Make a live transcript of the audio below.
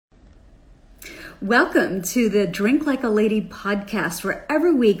Welcome to the Drink Like a Lady podcast, where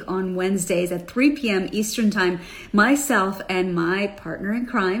every week on Wednesdays at 3 p.m. Eastern Time, myself and my partner in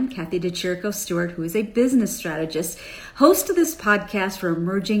crime, Kathy DeChirico-Stewart, who is a business strategist, host this podcast for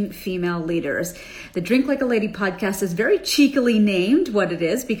emerging female leaders. The Drink Like a Lady podcast is very cheekily named what it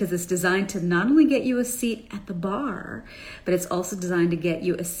is because it's designed to not only get you a seat at the bar, but it's also designed to get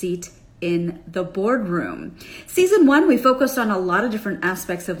you a seat in the boardroom. Season 1, we focused on a lot of different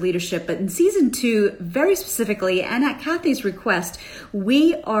aspects of leadership, but in Season 2, very specifically, and at Kathy's request,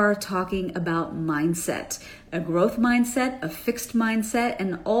 we are talking about mindset, a growth mindset, a fixed mindset,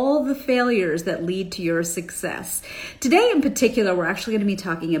 and all the failures that lead to your success. Today in particular, we're actually going to be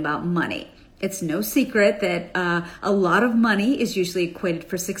talking about money. It's no secret that a lot of money is usually equated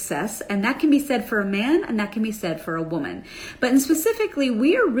for success, and that can be said for a man and that can be said for a woman. But specifically,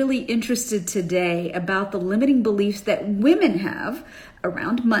 we are really interested today about the limiting beliefs that women have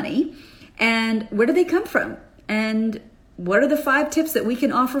around money and where do they come from? And what are the 5 tips that we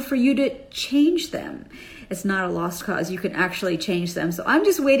can offer for you to change them? It's not a lost cause. You can actually change them. So I'm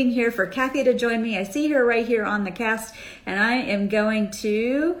just waiting here for Kathy to join me. I see her right here on the cast, and I am going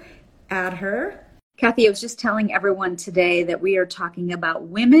to add her. Kathy, I was just telling everyone today that we are talking about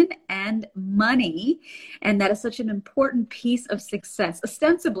women and money, and that is such an important piece of success,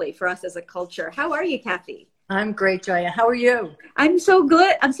 ostensibly for us as a culture. How are you, Kathy? I'm great, Joya. How are you? I'm so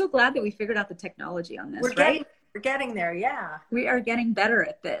good. I'm so glad that we figured out the technology on this, We're getting there, yeah. We are getting better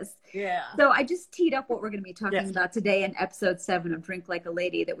at this. Yeah. So I just teed up what we're going to be talking about today in episode 7 of Drink Like a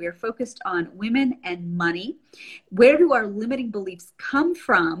Lady, that we are focused on women and money. Where do our limiting beliefs come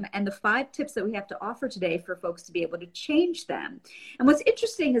from? And the 5 tips that we have to offer today for folks to be able to change them. And what's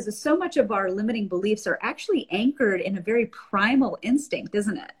interesting is that so much of our limiting beliefs are actually anchored in a very primal instinct,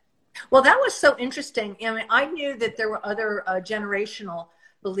 isn't it? Well, that was so interesting. I mean, I knew that there were other generational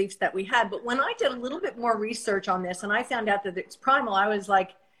beliefs that we had, but when I did a little bit more research on this and I found out that it's primal, it was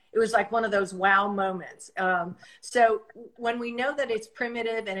like one of those wow moments. So when we know that it's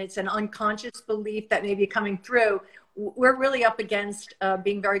primitive and it's an unconscious belief that may be coming through, we're really up against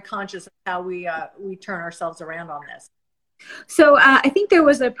being very conscious of how we turn ourselves around on this. So I think there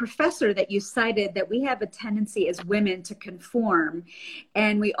was a professor that you cited that we have a tendency as women to conform,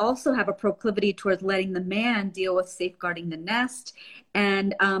 and we also have a proclivity towards letting the man deal with safeguarding the nest,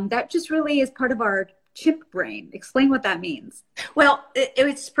 and that just really is part of our chimp brain. Explain what that means. Well,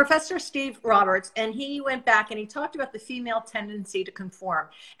 it's Professor Steve Roberts, and he went back and he talked about the female tendency to conform,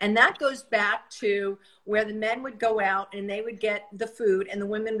 and that goes back to where the men would go out and they would get the food and the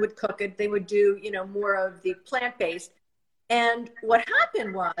women would cook it. They would do, more of the plant-based. And what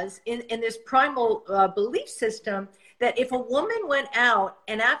happened was in this primal belief system that if a woman went out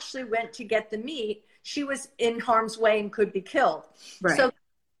and actually went to get the meat, she was in harm's way and could be killed. Right. So it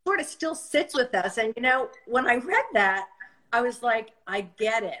sort of still sits with us. And, when I read that, I was like, I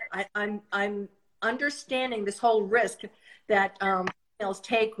get it. I'm understanding this whole risk that females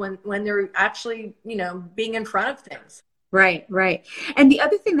take when they're actually, being in front of things. Right. And the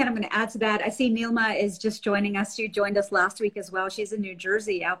other thing that I'm going to add to that, I see Nilma is just joining us. She joined us last week as well. She's in New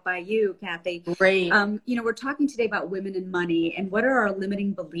Jersey, out by you, Kathy. Great. We're talking today about women and money and what are our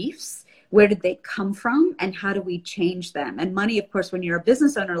limiting beliefs? Where did they come from? And how do we change them? And money, of course, when you're a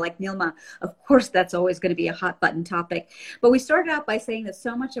business owner like Nilma, of course, that's always going to be a hot button topic. But we started out by saying that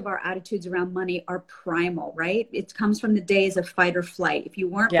so much of our attitudes around money are primal, right? It comes from the days of fight or flight. If you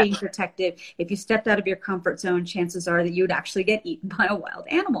weren't being protected, if you stepped out of your comfort zone, chances are that you would actually get eaten by a wild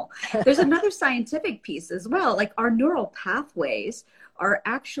animal. There's another scientific piece as well. Like our neural pathways are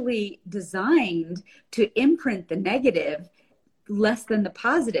actually designed to imprint the negative less than the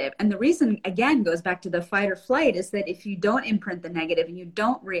positive. And the reason, again, goes back to the fight or flight, is that if you don't imprint the negative and you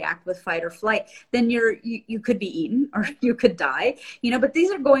don't react with fight or flight, then you could be eaten or you could die, but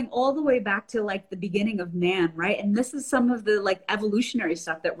these are going all the way back to like the beginning of man, right? And this is some of the like evolutionary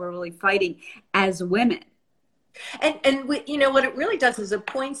stuff that we're really fighting as women. And what it really does is it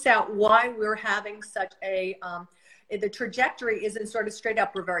points out why we're having such the trajectory isn't sort of straight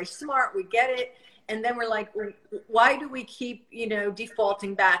up. We're very smart. We get it. And then we're like, why do we keep,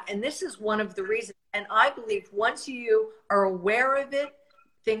 defaulting back? And this is one of the reasons. And I believe once you are aware of it,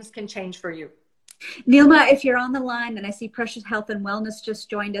 things can change for you. Nilma, if you're on the line, and I see Precious Health and Wellness just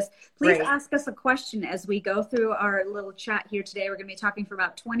joined us, please ask us a question as we go through our little chat here today. We're going to be talking for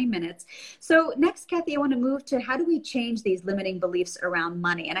about 20 minutes. So next, Kathy, I want to move to how do we change these limiting beliefs around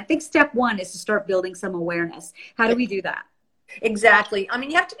money? And I think step 1 is to start building some awareness. How do we do that? Exactly. I mean,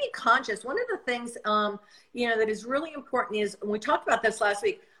 you have to be conscious. One of the things, that is really important is, and we talked about this last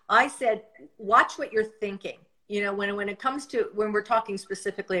week, I said, watch what you're thinking. You know, when it comes to, when we're talking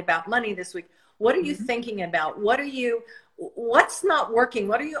specifically about money this week, what are you thinking about? What's not working?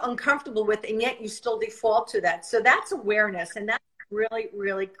 What are you uncomfortable with? And yet you still default to that. So that's awareness. And that's really,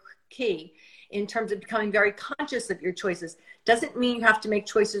 really key in terms of becoming very conscious of your choices. Doesn't mean you have to make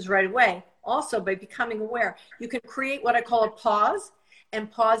choices right away. Also, by becoming aware, you can create what I call a pause, and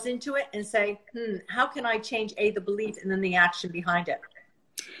pause into it and say, how can I change the belief and then the action behind it?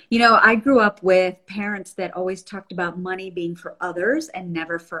 You know, I grew up with parents that always talked about money being for others and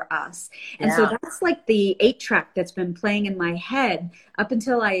never for us. And so that's like the 8-track that's been playing in my head up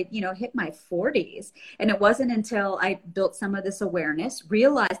until I, hit my 40s. And it wasn't until I built some of this awareness,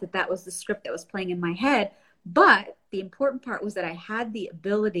 realized that that was the script that was playing in my head. But the important part was that I had the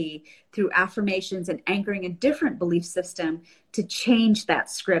ability through affirmations and anchoring a different belief system to change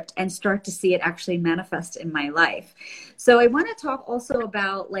that script and start to see it actually manifest in my life. So I want to talk also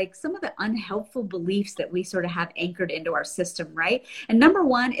about like some of the unhelpful beliefs that we sort of have anchored into our system, right? And number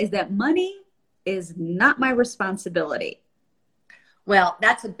one is that money is not my responsibility. Well,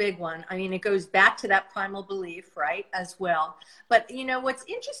 that's a big one. I mean, it goes back to that primal belief, right, as well. But, what's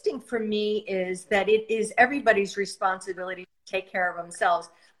interesting for me is that it is everybody's responsibility to take care of themselves.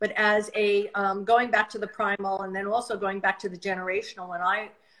 But as going back to the primal, and then also going back to the generational, when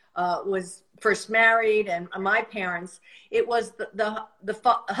I was first married and my parents, it was the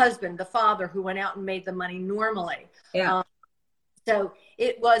husband, the father, who went out and made the money normally. Yeah. So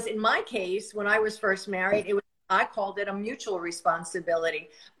it was, in my case, when I was first married, I called it a mutual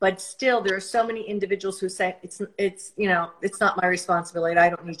responsibility, but still there are so many individuals who say it's not my responsibility. I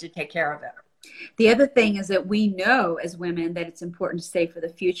don't need to take care of it. The other thing is that we know as women that it's important to save for the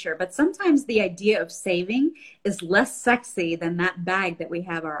future, but sometimes the idea of saving is less sexy than that bag that we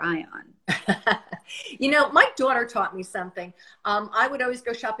have our eye on. My daughter taught me something. I would always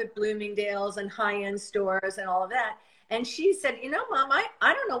go shop at Bloomingdale's and high-end stores and all of that. And she said, Mom,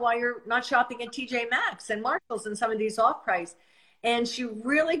 I don't know why you're not shopping at TJ Maxx and Marshalls and some of these off-price. And she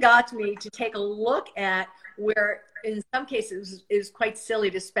really got me to take a look at where, in some cases, it was quite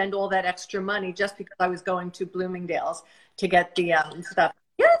silly to spend all that extra money just because I was going to Bloomingdale's to get the stuff.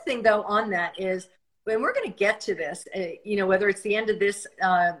 The other thing, though, on that is, when we're going to get to this, whether it's the end of this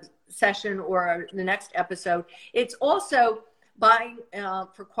session or the next episode, it's also buying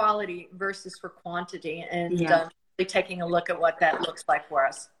for quality versus for quantity. And taking a look at what that looks like for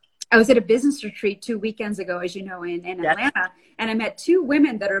us. I was at a business retreat 2 weekends ago, as you know, in Atlanta, and I met 2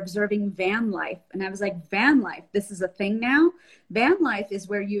 women that are observing van life. And I was like, van life, this is a thing now? Van life is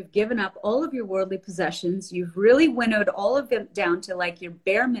where you've given up all of your worldly possessions. You've really winnowed all of them down to like your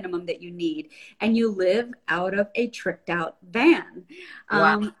bare minimum that you need. And you live out of a tricked out van.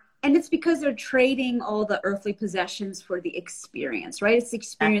 Wow. And it's because they're trading all the earthly possessions for the experience, right? It's the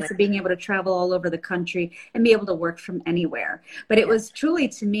experience of being able to travel all over the country and be able to work from anywhere. But it was truly,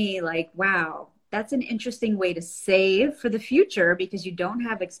 to me, like, wow, that's an interesting way to save for the future, because you don't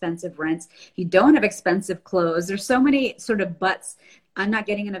have expensive rents. You don't have expensive clothes. There's so many sort of buts. I'm not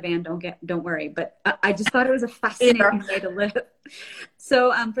getting in a van. Don't worry. But I just thought it was a fascinating way to live.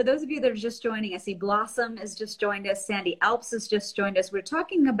 So for those of you that are just joining, I see Blossom has just joined us. Sandy Alps has just joined us. We're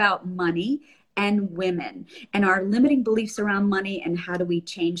talking about money and women and our limiting beliefs around money and how do we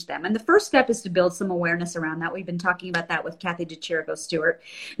change them. And the first step is to build some awareness around that. We've been talking about that with Kathy DiCirico Stewart.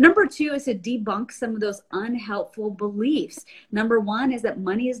 Number 2 is to debunk some of those unhelpful beliefs. Number 1 is that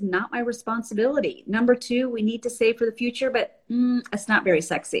money is not my responsibility. Number 2, we need to save for the future, but it's not very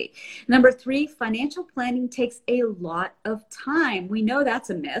sexy. Number 3, financial planning takes a lot of time. We know that's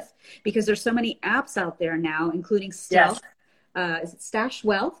a myth because there's so many apps out there now, including Stealth. Is it Stash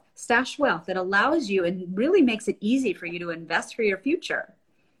Wealth? Stash Wealth, that allows you and really makes it easy for you to invest for your future.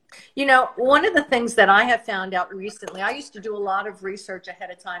 One of the things that I have found out recently, I used to do a lot of research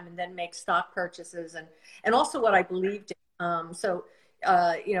ahead of time and then make stock purchases and also what I believed in.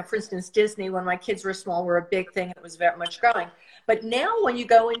 For instance, Disney, when my kids were small, were a big thing. It was very much growing. But now when you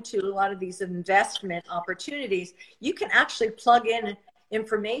go into a lot of these investment opportunities, you can actually plug in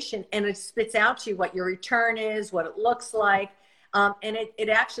information and it spits out to you what your return is, what it looks like. And it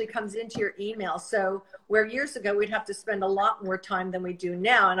actually comes into your email. So where years ago we'd have to spend a lot more time than we do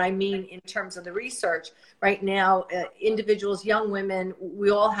now, and I mean in terms of the research, right now, individuals, young women, we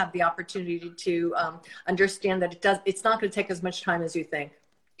all have the opportunity to understand that it's not going to take as much time as you think.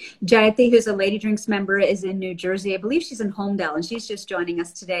 Jayati, who's a Lady Drinks member, is in New Jersey. I believe she's in Holmdel, and she's just joining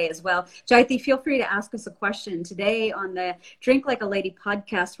us today as well. Jayati, feel free to ask us a question. Today on the Drink Like a Lady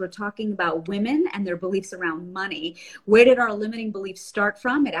podcast, we're talking about women and their beliefs around money. Where did our limiting beliefs start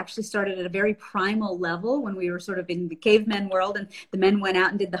from? It actually started at a very primal level when we were sort of in the caveman world, and the men went out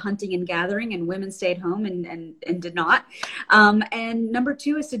and did the hunting and gathering, and women stayed home and did not. And number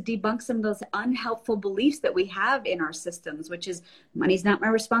two is to debunk some of those unhelpful beliefs that we have in our systems, which is money's not my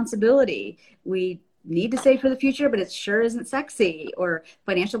responsibility. We need to save for the future, but it sure isn't sexy. Or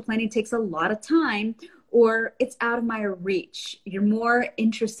financial planning takes a lot of time, or it's out of my reach. You're more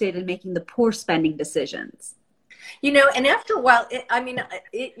interested in making the poor spending decisions. And after a while,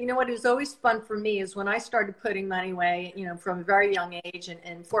 you know what is always fun for me is when I started putting money away, from a very young age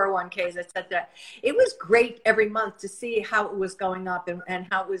and 401ks, etc. It was great every month to see how it was going up and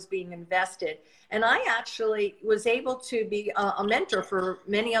how it was being invested. And I actually was able to be a mentor for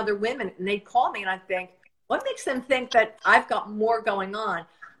many other women. And they'd call me and I'd think, what makes them think that I've got more going on?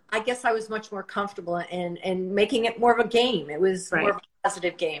 I guess I was much more comfortable in making it more of a game. It was more of a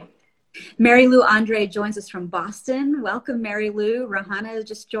positive game. Mary Lou Andre joins us from Boston. Welcome, Mary Lou. Rahana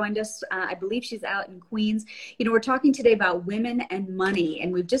just joined us. I believe she's out in Queens. We're talking today about women and money,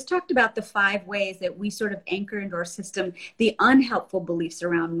 and we've just talked about the 5 ways that we sort of anchor into our system the unhelpful beliefs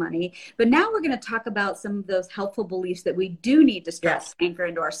around money. But now we're going to talk about some of those helpful beliefs that we do need to start to anchor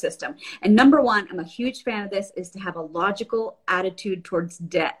into our system. And number 1, I'm a huge fan of this, is to have a logical attitude towards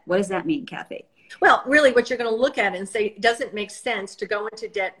debt. What does that mean, Kathy? Well, really what you're going to look at and say, does it make sense to go into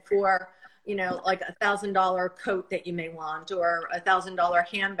debt for, like $1,000 coat that you may want or $1,000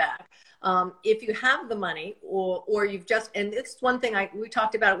 handbag? If you have the money or you've just, and it's one thing we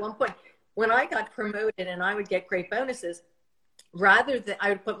talked about at one point, when I got promoted and I would get great bonuses, rather than I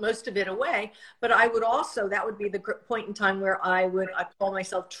would put most of it away, but I would also, that would be the point in time where I call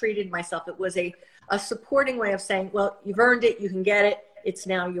myself, treated myself. It was a supporting way of saying, well, you've earned it, you can get it. It's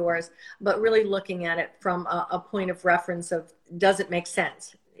now yours, but really looking at it from a point of reference of, does it make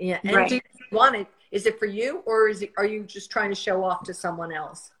sense? Yeah. And do you want it? Is it for you, or are you just trying to show off to someone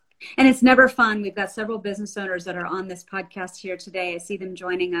else? And it's never fun. We've got several business owners that are on this podcast here today. I see them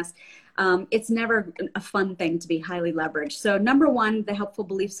joining us. It's never a fun thing to be highly leveraged. So number 1, the helpful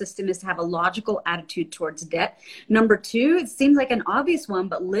belief system is to have a logical attitude towards debt. Number 2, it seems like an obvious one,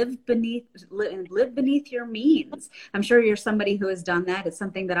 but live beneath your means. I'm sure you're somebody who has done that. It's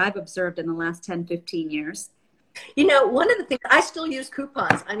something that I've observed in the last 10, 15 years. One of the things, I still use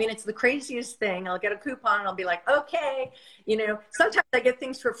coupons. I mean, it's the craziest thing. I'll get a coupon and I'll be like, okay, sometimes I get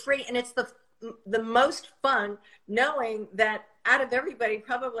things for free, and it's the most fun knowing that out of everybody,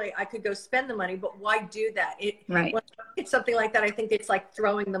 probably I could go spend the money, but why do that? When it's something like that, I think it's like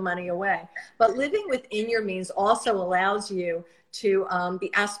throwing the money away. But living within your means also allows you to be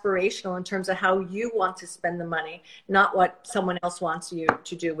aspirational in terms of how you want to spend the money, not what someone else wants you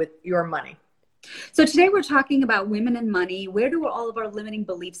to do with your money. So today we're talking about women and money. Where do all of our limiting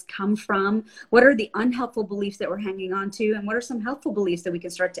beliefs come from? What are the unhelpful beliefs that we're hanging on to? And what are some helpful beliefs that we can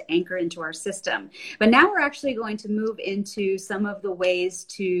start to anchor into our system? But now we're actually going to move into some of the ways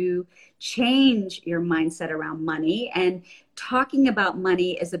to change your mindset around money, and talking about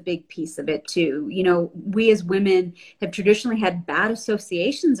money is a big piece of it too. We as women have traditionally had bad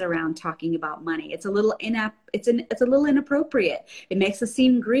associations around talking about money. It's a little it's a little inappropriate. It makes us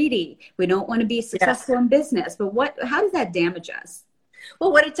seem greedy. We don't want to be successful in business. But how does that damage us?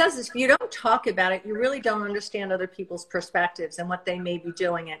 Well, what it does is, if you don't talk about it, you really don't understand other people's perspectives and what they may be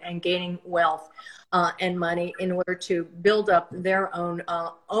doing and gaining wealth and money in order to build up their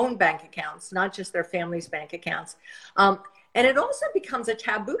own bank accounts, not just their family's bank accounts. And it also becomes a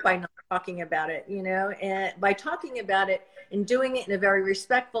taboo by not talking about it, and by talking about it and doing it in a very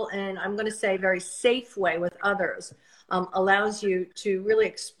respectful and, I'm going to say, very safe way with others, allows you to really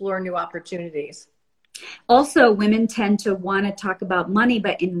explore new opportunities. Also, women tend to want to talk about money,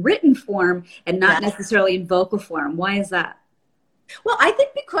 but in written form and not necessarily in vocal form. Why is that? Well, I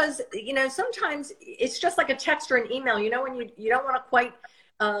think because, sometimes it's just like a text or an email, when you don't want to quite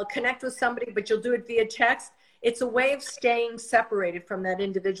connect with somebody, but you'll do it via text. It's a way of staying separated from that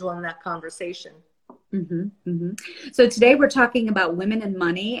individual in that conversation. Mm-hmm, mm-hmm. So today we're talking about women and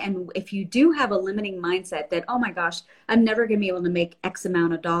money. And if you do have a limiting mindset that, oh my gosh, I'm never going to be able to make X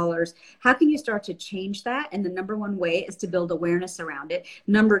amount of dollars, how can you start to change that? And the number 1 way is to build awareness around it.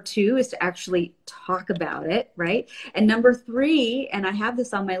 Number 2 is to actually talk about it, right? And number 3, and I have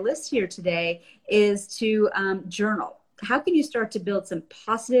this on my list here today, is to journal. How can you start to build some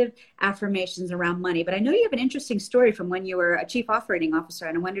positive affirmations around money? But I know you have an interesting story from when you were a chief operating officer,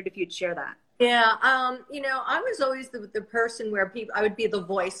 and I wondered if you'd share that. Yeah, I was always the person where I would be the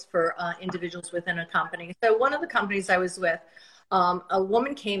voice for individuals within a company. So one of the companies I was with, a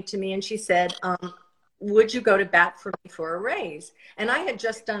woman came to me and she said, would you go to bat for me for a raise? And I had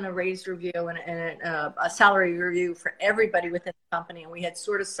just done a raise review and a salary review for everybody within the company, and we had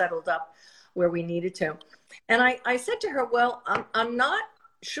sort of settled up where we needed to. And I said to her, well, I'm not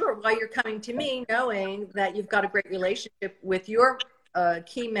sure why you're coming to me knowing that you've got a great relationship with your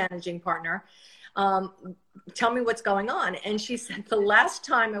key managing partner. Tell me what's going on. And she said, the last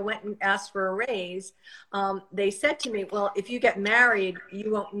time I went and asked for a raise, they said to me, well, if you get married,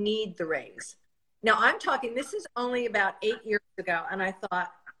 you won't need the raise. Now I'm talking, this is only about 8 years ago. And I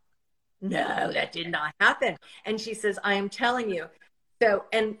thought, no, that did not happen. And she says, I am telling you. So,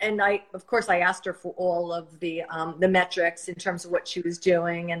 and of course, I asked her for all of the metrics in terms of what she was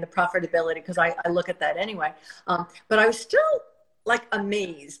doing and the profitability, because I look at that anyway. But I was still like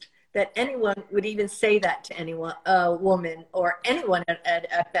amazed that anyone would even say that to anyone, a woman or anyone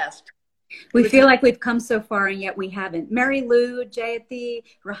at best. We feel like we've come so far, and yet we haven't. Mary Lou, Jayati,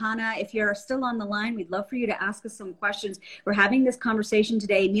 Rahana, if you're still on the line, we'd love for you to ask us some questions. We're having this conversation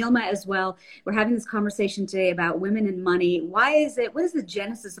today, Neelma as well. We're having this conversation today about women and money. What is the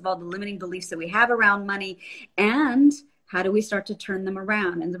genesis of all the limiting beliefs that we have around money, and how do we start to turn them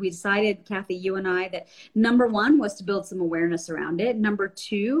around? And we decided, Kathy, you and I, that number one was to build some awareness around it. Number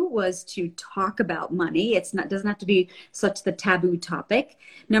two was to talk about money. Doesn't have to be such the taboo topic.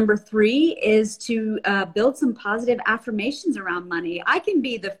 Number three is to build some positive affirmations around money. I can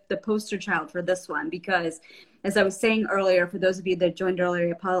be the poster child for this one because, as I was saying earlier, for those of you that joined earlier,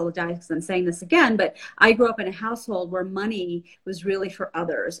 I apologize because I'm saying this again, but I grew up in a household where money was really for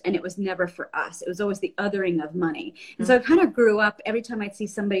others and it was never for us. It was always the othering of money. And so I kind of grew up, every time I'd see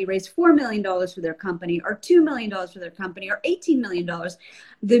somebody raise $4 million for their company or $2 million for their company or $18 million,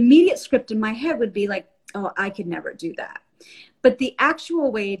 the immediate script in my head would be like, oh, I could never do that. But the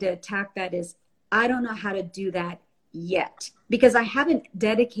actual way to attack that is, I don't know how to do that yet, because I haven't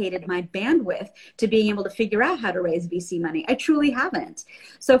dedicated my bandwidth to being able to figure out how to raise VC money. I truly haven't.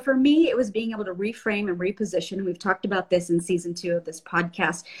 So for me, it was being able to reframe and reposition. We've talked about this in season 2 of this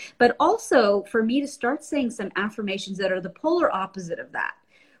podcast, but also for me to start saying some affirmations that are the polar opposite of that,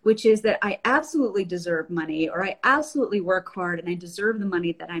 which is that I absolutely deserve money, or I absolutely work hard and I deserve the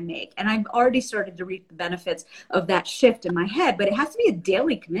money that I make. And I've already started to reap the benefits of that shift in my head, but it has to be a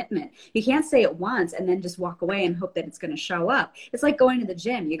daily commitment. You can't say it once and then just walk away and hope that it's going to show up. It's like going to the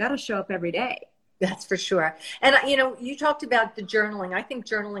gym. You got to show up every day. That's for sure. And, you talked about the journaling. I think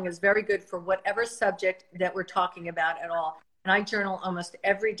journaling is very good for whatever subject that we're talking about at all. And I journal almost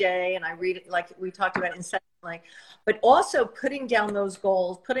every day, and I read it like we talked about incessantly, but also putting down those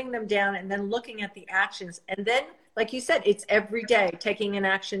goals, putting them down, and then looking at the actions. And then, like you said, it's every day taking an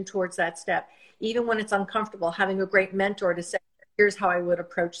action towards that step, even when it's uncomfortable, having a great mentor to say, here's how I would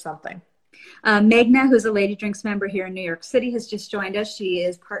approach something. Meghna, who's a Lady Drinks member here in New York City, has just joined us. She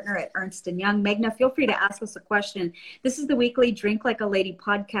is partner at Ernst & Young. Meghna, feel free to ask us a question. This is the weekly Drink Like a Lady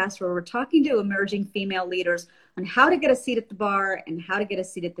podcast where we're talking to emerging female leaders on how to get a seat at the bar and how to get a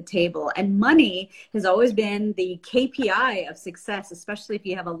seat at the table. And money has always been the KPI of success, especially if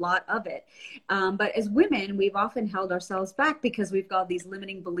you have a lot of it. But as women, we've often held ourselves back because we've got these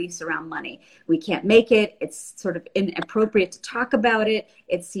limiting beliefs around money. We can't make it. It's sort of inappropriate to talk about it.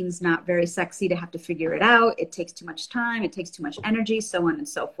 It seems not very sexy to have to figure it out. It takes too much time. It takes too much energy, so on and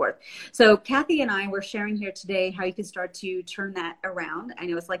so forth. So Kathy and I were sharing here today how you can start to turn that around. I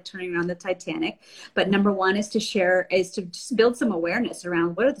know it's like turning around the Titanic, but number one is to just build some awareness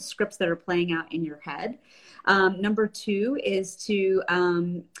around what are the scripts that are playing out in your head. Number two is to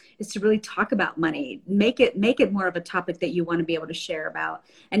really talk about money, make it more of a topic that you want to be able to share about.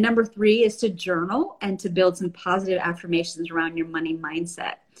 And number three is to journal and to build some positive affirmations around your money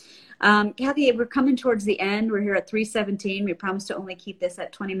mindset. Kathy, we're coming towards the end. We're here at 3:17. We promised to only keep this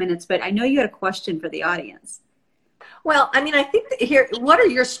at 20 minutes, but I know you had a question for the audience. Well, I mean, I think that here, what are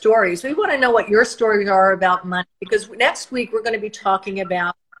your stories? We want to know what your stories are about money, because next week we're going to be talking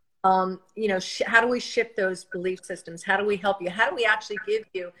about, how do we shift those belief systems? How do we help you? How do we actually give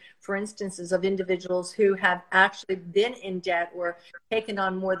you, for instances of individuals who have actually been in debt or taken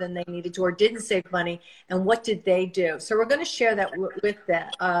on more than they needed to or didn't save money, and what did they do? So we're going to share that with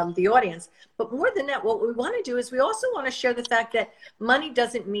the audience. But more than that, what we want to do is we also want to share the fact that money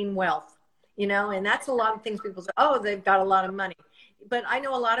doesn't mean wealth. And that's a lot of things people say, oh, they've got a lot of money. But I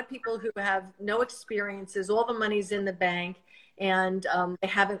know a lot of people who have no experiences, all the money's in the bank, and they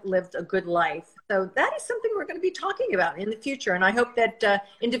haven't lived a good life. So that is something we're going to be talking about in the future. And I hope that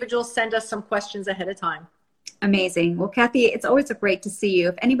individuals send us some questions ahead of time. Amazing. Well, Kathy, it's always great to see you.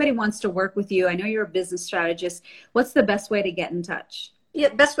 If anybody wants to work with you, I know you're a business strategist. What's the best way to get in touch? Yeah,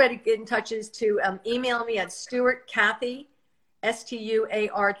 best way to get in touch is to email me at Stuart Kathy, Stuart,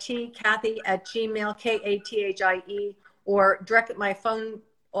 Kathy at Gmail, Kathie, or direct at my phone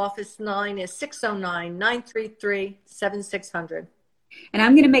office line is 609-933-7600. And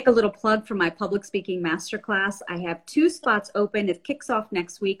I'm going to make a little plug for my public speaking masterclass. I have 2 spots open. It kicks off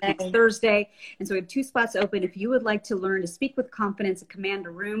next week, next Thursday. And so we have 2 spots open. If you would like to learn to speak with confidence and command a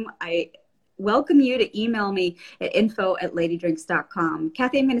room, I welcome you to email me at info@ladydrinks.com.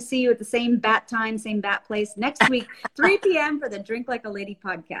 Kathy, I'm going to see you at the same bat time, same bat place next week, 3 p.m. for the Drink Like a Lady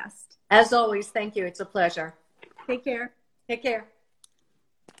podcast. As always, thank you. It's a pleasure. Take care. Take care.